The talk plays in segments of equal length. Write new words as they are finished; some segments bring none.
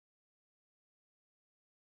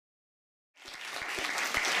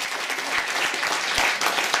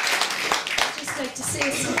to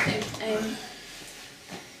say something.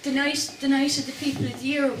 The night of the People of the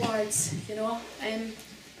Year Awards, you know,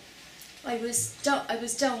 I was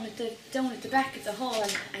down at the back of the hall,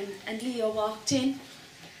 and Leo walked in,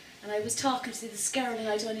 and I was talking to this girl, and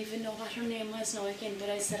I don't even know what her name was now again, but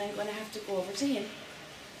I said I'm going to have to go over to him.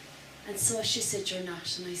 And so she said, "You're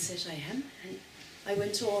not," and I said, "I am." And I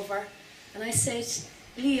went over, and I said,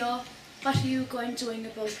 "Leo, what are you doing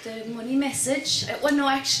about the money message?" Well, no,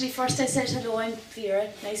 actually, first I said, "Hello, I'm Vera,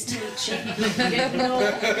 nice to meet you."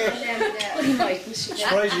 Well, he mightn't.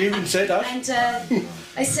 Surprised you even said that. And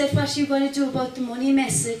I said, "What are you going to do about the money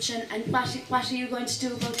message, and what are you going to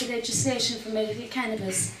do about the legislation for medical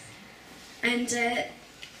cannabis?" And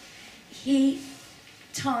he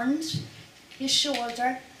turned his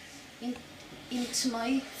shoulder into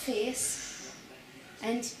my face,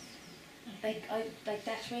 and like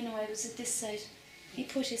that when I was at this side, he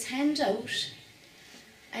put his hand out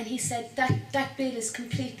and he said, that bill is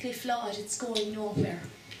completely flawed, it's going nowhere.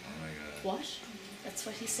 Oh my God. What? That's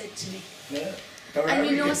what he said to me. Yeah. And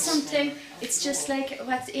you know something, it's just like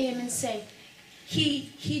what Eamon's saying.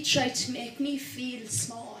 He tried to make me feel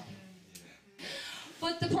small.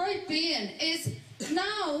 But the point being is,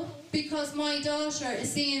 now, because my daughter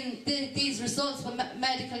is seeing these results with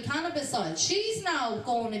medical cannabis oil, she's now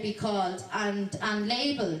going to be called and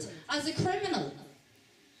labelled as a criminal.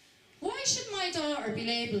 Why should my daughter be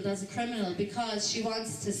labelled as a criminal because she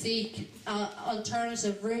wants to seek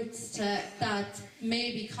alternative routes that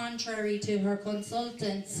may be contrary to her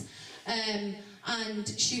consultants, and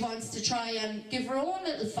she wants to try and give her own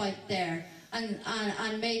little fight there and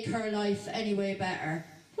make her life anyway better?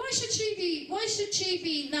 Why should she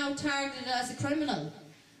be now targeted as a criminal?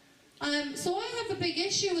 So I have a big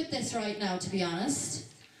issue with this right now, to be honest,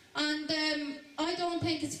 and I don't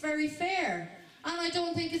think it's very fair. And I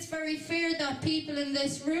don't think it's very fair that people in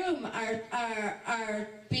this room are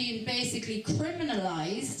being basically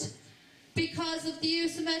criminalised because of the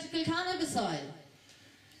use of medical cannabis oil.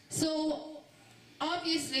 So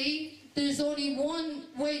obviously there's only one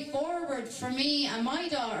way forward for me and my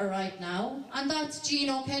daughter right now, and that's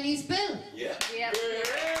Gino Kenny's bill. Yeah. Yep.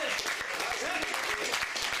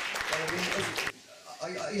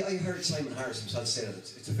 I heard Simon Harris himself say that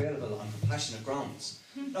it's available on compassionate grounds.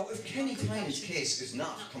 Now, if Kenny Tynan's case is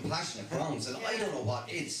not compassionate grounds, then I don't know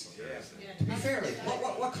what is. To be fair, like,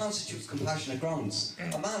 what constitutes compassionate grounds?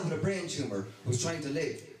 A man with a brain tumour who's trying to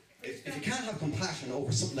live. If you can't have compassion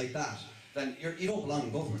over something like that, then you don't belong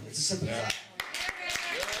in government. It's as simple as that.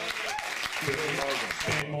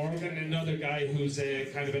 Ben Morgan, another guy who's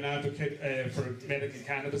kind of an advocate for medical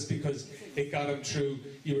cannabis because it got him through.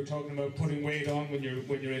 You were talking about putting weight on when you're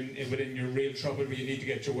within your real trouble where you need to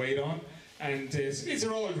get your weight on, and these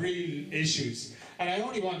are all real issues. And I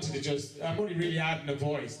only wanted to I'm only really adding a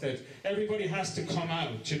voice that everybody has to come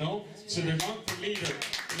out, you know. So the Longford leader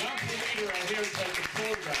are here to take the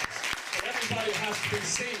photographs, but everybody has to be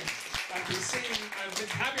seen. And be seen and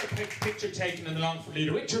have your picture taken in the Longford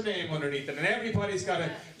leader with your name underneath it, and everybody's got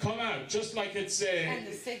to come out, just like it's,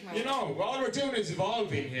 you know, all we're doing is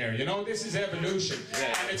evolving here, you know, this is evolution,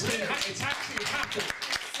 and it's actually happened.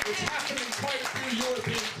 It's happened in quite a few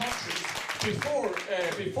European countries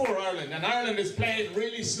before Ireland, and Ireland is playing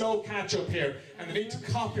really slow catch up here, and they need to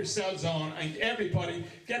cop yourselves on, and everybody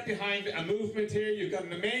get behind a movement here. You've got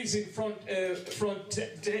an amazing front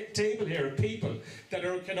table here of people that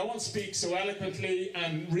can all speak so eloquently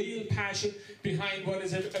and real passion behind what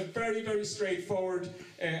is a very, very straightforward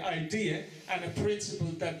idea and a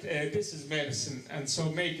principle that this is medicine, and so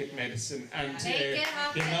make it medicine, and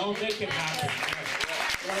you know, make it happen.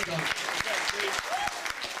 Well done.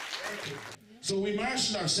 So we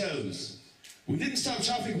marshaled ourselves. We didn't stop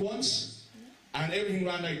traffic once, and everything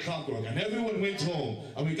ran like clockwork, and everyone went home.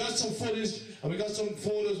 And we got some footage, and we got some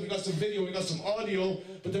photos, we got some video, we got some audio,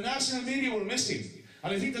 but the national media were missing.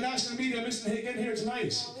 And I think the national media are missing again here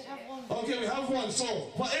tonight. Okay, we have one. So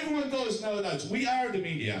what everyone does now, lads, we are the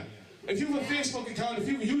media. If you have a Facebook account, if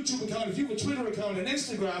you have a YouTube account, if you have a Twitter account, and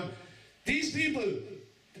Instagram, these people,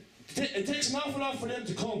 it takes an awful lot for them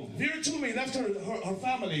to come. Vera Twomey left her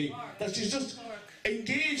family that she's just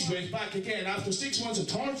engaged with back again after 6 months of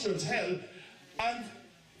torture as hell, and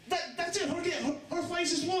that's it. Her fight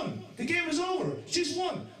is won. The game is over. She's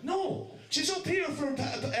won. No. She's up here for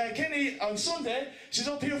Kenny on Sunday. She's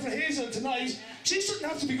up here for Hazel tonight. She shouldn't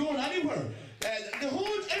have to be going anywhere. The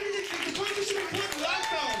country should be put in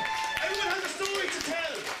lockdown. Everyone has a story to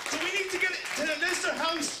tell. So we need to get it to the Leicester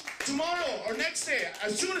House tomorrow or next day,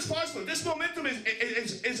 as soon as possible. This momentum is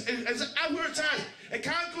at where it's at. It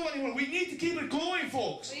can't go anywhere. We need to keep it going,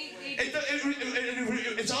 folks.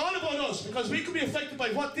 It's all about us. because we could be affected by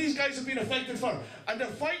what these guys have been affected for, and they're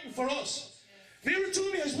fighting for us. Vera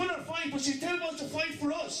Twomey has won her fight, but she still wants to fight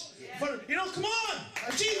for us. For, you know, come on!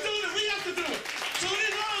 And she's doing it, we have to do it. So it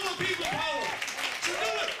is all about people power. So do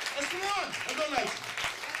it. Let's come on. I'm done, lads.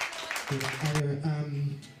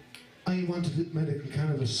 I wanted medical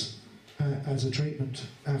cannabis as a treatment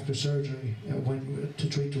after surgery to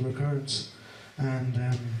treat the recurrence,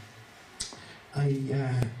 and I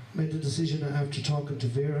made the decision after talking to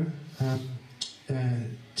Vera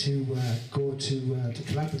to go to the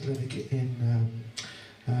Cannabis clinic in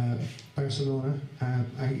Barcelona.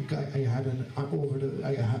 I had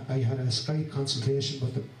a Skype consultation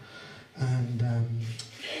with them, and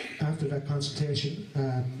after that consultation,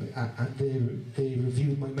 they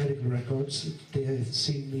reviewed my medical records. They had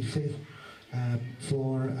seen me fit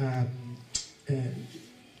for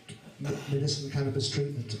medicinal cannabis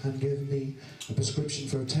treatment and gave me a prescription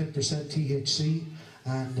for 10% THC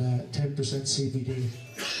and 10% CBD.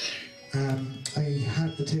 I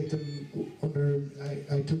had to take them under.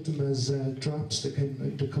 I took them as drops. They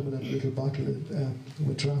come in a little bottle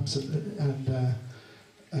with drops, and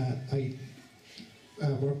I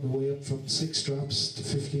worked my way up from 6 drops to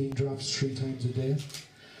 15 drops 3 times a day.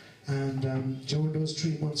 And during those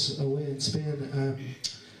 3 months away in Spain,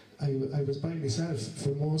 I was by myself for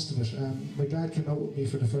most of it. My dad came out with me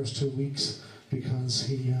for the first 2 weeks because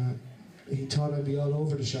he thought I'd be all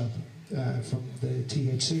over the shop from the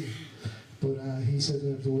THC. But he said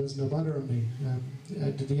that there was no bother on me.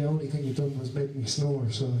 The only thing he'd done was make me snore,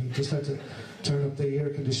 so he just had to turn up the air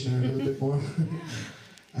conditioner a little bit more.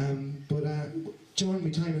 But during my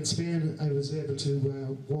time in Spain, I was able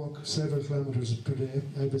to walk several kilometres per day.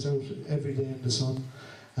 I was out every day in the sun.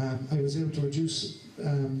 I was able to reduce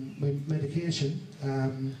my medication.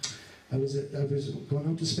 I was going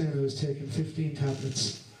out to Spain. I was taking 15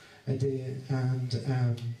 tablets a day, and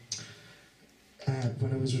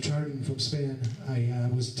when I was returning from Spain, I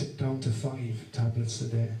was down to 5 tablets a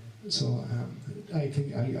day. So I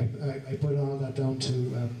think I put all that down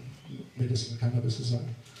to medicinal cannabis as well.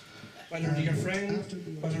 Whether they're your friend,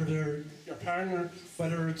 whether they're your partner,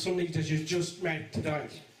 whether it's somebody that you just met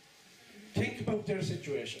tonight, think about their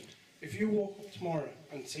situation. If you woke up tomorrow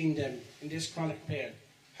and seen them in this chronic pain,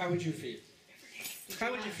 how would you feel?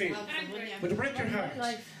 How would you feel? Would it break your heart?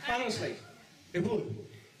 Honestly, it would.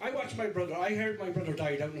 I watched my brother. I heard my brother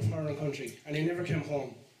died out in a foreign country, and he never came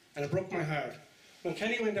home, and it broke my heart. When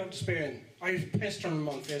Kenny went out to Spain, I was pestering him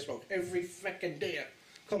on Facebook every fucking day.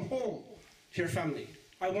 Come home to your family.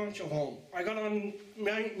 I want you home. I got on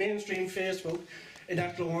mainstream Facebook in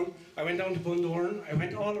Athlone. I went down to Bundoran. I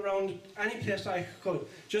went all around any place I could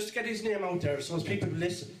just to get his name out there so as people would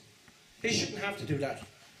listen. He shouldn't have to do that.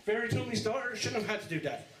 Vera Twomey's daughter shouldn't have had to do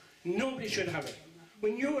that. Nobody should have it.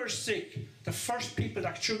 When you are sick, the first people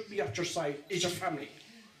that should be at your side is your family.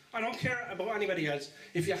 I don't care about anybody else.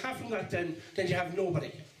 If you haven't got them, then you have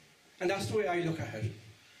nobody. And that's the way I look at it.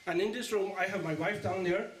 And in this room, I have my wife down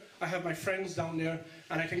there. I have my friends down there,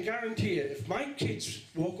 and I can guarantee you, if my kids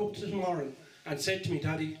woke up this morning and said to me,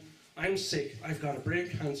 Daddy, I'm sick, I've got a brain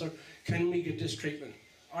cancer, can we get this treatment?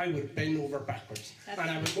 I would bend over backwards. And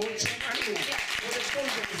I would go through anyone with a gun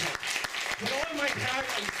to his head. With all my heart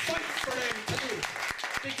and fight for them to live.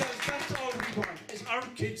 Because that's all we want, is our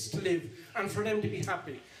kids to live, and for them to be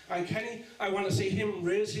happy. And Kenny, I want to see him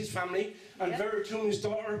raise his family. And Vera Twomey's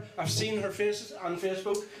daughter, I've seen her faces on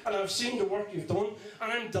Facebook, and I've seen the work you've done,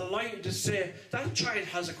 and I'm delighted to say that child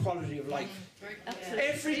has a quality of life. Absolutely.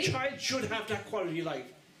 Every child should have that quality of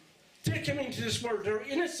life. They came into this world, they're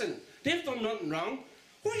innocent, they've done nothing wrong.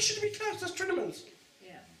 Why should they be classed as criminals?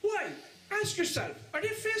 Yeah. Why? Ask yourself, are they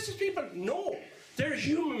faceless people? No, they're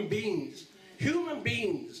human beings. Human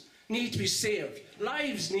beings need to be saved.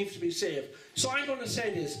 Lives need to be saved. So I'm going to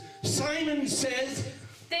say this. Simon says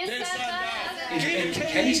this and that. In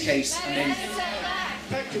Kenny's case,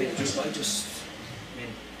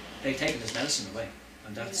 they've taken his medicine away,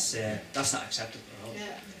 and that's not acceptable at all.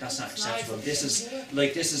 That's not acceptable. This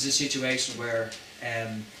is a situation where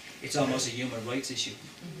it's almost a human rights issue.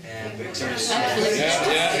 It's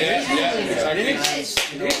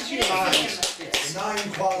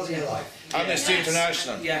denying quality of life. Amnesty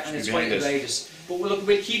International. Yeah, and it's quite outrageous. But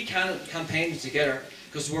we'll keep campaigning together,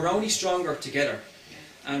 because we're only stronger together.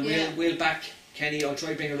 And we'll back Kenny. I'll try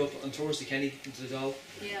to bring her up on Thursday, Kenny, into the doll,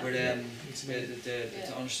 with the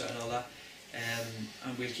understand and all that.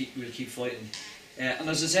 And we'll keep fighting. And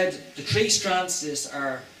as I said, the 3 strands to this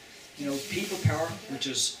are, people power, which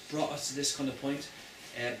has brought us to this kind of point,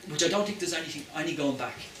 which I don't think there's any going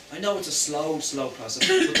back. I know it's a slow process,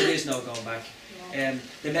 but there is no going back.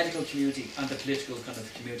 The medical community and the political kind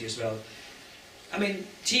of community as well. I mean,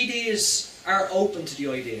 TDs are open to the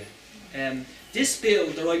idea. This bill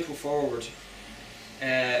that I put forward,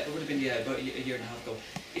 it would have been about a year and a half ago.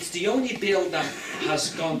 It's the only bill that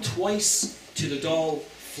has gone twice to the Dáil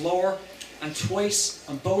floor, and twice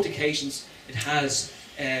on both occasions it has,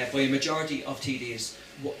 by a majority of TDs,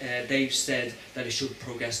 they've said that it should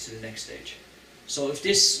progress to the next stage. So if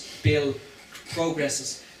this bill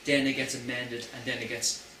progresses, then it gets amended and then it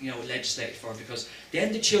gets, legislated for, because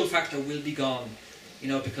then the chill factor will be gone,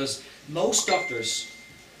 because most doctors,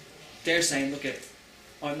 they're saying, look,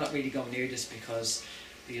 I'm not really going near this because,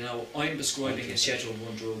 I'm prescribing a Schedule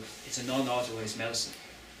 1 drug. It's a non-authorised medicine.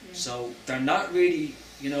 Yeah. So they're not really,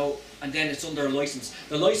 and then it's under a licence.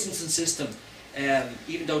 The licensing system,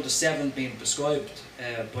 even though the 7 being prescribed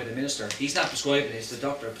by the minister, he's not prescribing it, it's the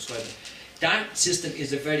doctor prescribing it. That system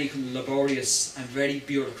is a very laborious and very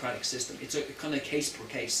bureaucratic system. It's a kind of case per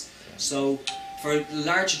case. Yeah. So for a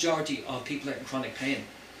large majority of people that are in chronic pain,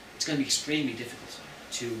 it's going to be extremely difficult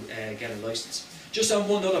to get a licence. Just on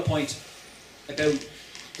one other point about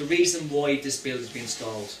the reason why this bill has been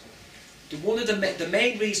stalled. One of the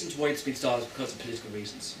main reasons why it's been stalled is because of political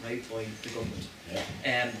reasons, right, by the government.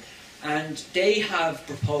 Yeah. And they have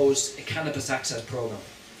proposed a cannabis access programme.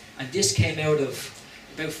 And this came out of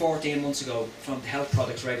about 14 months ago from the Health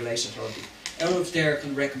Products Regulation Authority. Out of their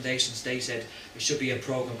recommendations, they said there should be a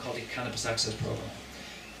programme called the Cannabis Access Programme.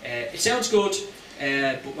 It sounds good,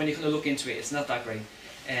 but when you kind of look into it, it's not that great.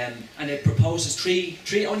 And it proposes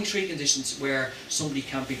only three conditions where somebody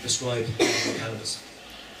can be prescribed cannabis.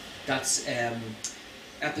 That's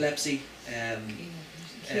epilepsy,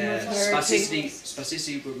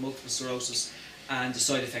 spasticity with multiple sclerosis, and the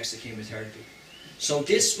side effects of chemotherapy. So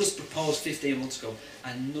this was proposed 15 months ago,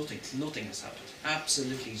 and nothing has happened.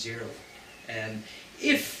 Absolutely zero.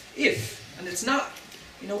 If, and it's not,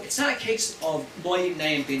 it's not a case of my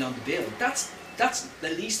name being on the bill. That's the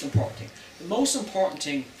least important thing. The most important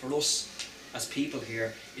thing for us as people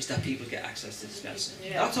here is that people get access to this medicine.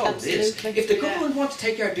 Yeah, that's all absolutely. It is. If the government want to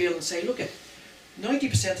take our bill and say, look,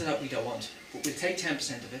 90% of that we don't want, but we'll take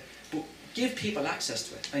 10% of it, but give people access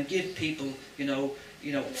to it and give people,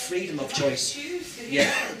 freedom of choice.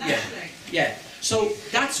 Yeah. So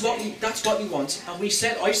that's what we want. And I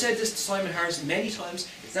said this to Simon Harris many times.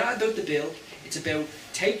 It's not about the bill. It's about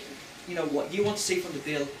take, what you want to see from the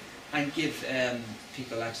bill and give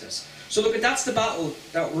people access. So look, that's the battle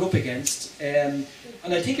that we're up against, and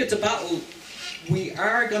I think it's a battle we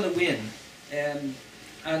are going to win,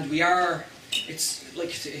 and we are. It's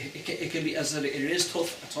like it can be, as it is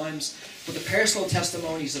tough at times, but the personal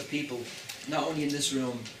testimonies of people, not only in this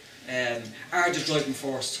room, are the driving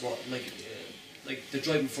force. Like the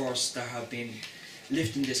driving force that have been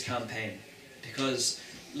lifting this campaign, because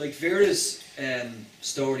like Vera's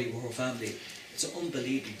story with her family. It's an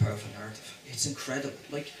unbelievably powerful narrative. It's incredible.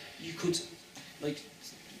 Like you could, like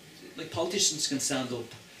politicians can stand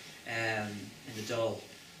up in the Dáil,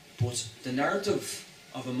 but the narrative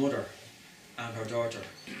of a mother and her daughter,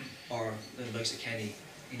 or the likes of Kenny,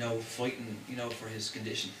 fighting, for his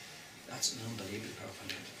condition, that's an unbelievably powerful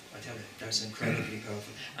narrative. I tell you, that's incredibly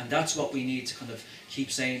powerful, and that's what we need to kind of keep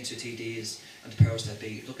saying to TDs and the powers that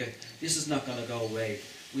be. Look, this is not going to go away.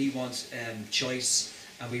 We want choice.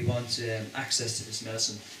 And we want access to this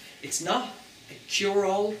medicine. It's not a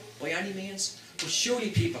cure-all by any means, but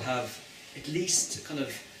surely people have at least kind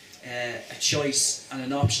of a choice and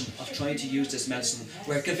an option of trying to use this medicine,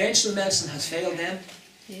 where conventional medicine has failed them.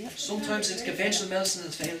 Yeah. Sometimes it's conventional medicine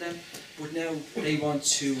has failed them, but now they want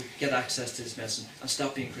to get access to this medicine and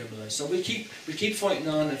stop being criminalised. So we keep fighting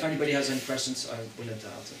on. If anybody has any questions, I'm willing to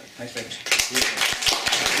answer them. Thanks very much.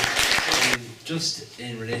 Just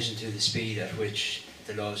in relation to the speed at which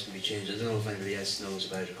the laws can be changed, I don't know if anybody else knows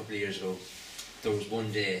about it. A couple of years ago, there was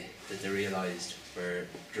one day that they realised where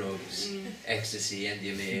drugs, ecstasy,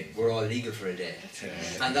 MDMA were all legal for a day,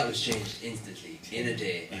 and that was changed instantly in a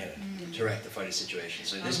day to rectify the situation.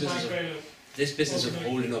 So this business of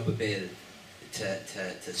holding up a bill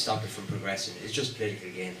to stop it from progressing is just political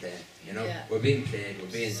gameplay. We're being played.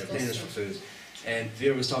 They're playing us for food. And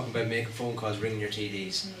Vera was talking about making phone calls, ringing your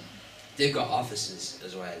TDs. They've got offices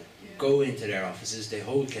as well. Go into their offices, they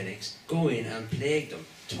hold clinics, go in and plague them,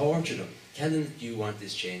 torture them, tell them that you want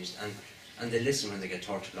this changed, and they listen when they get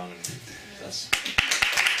tortured long enough. That's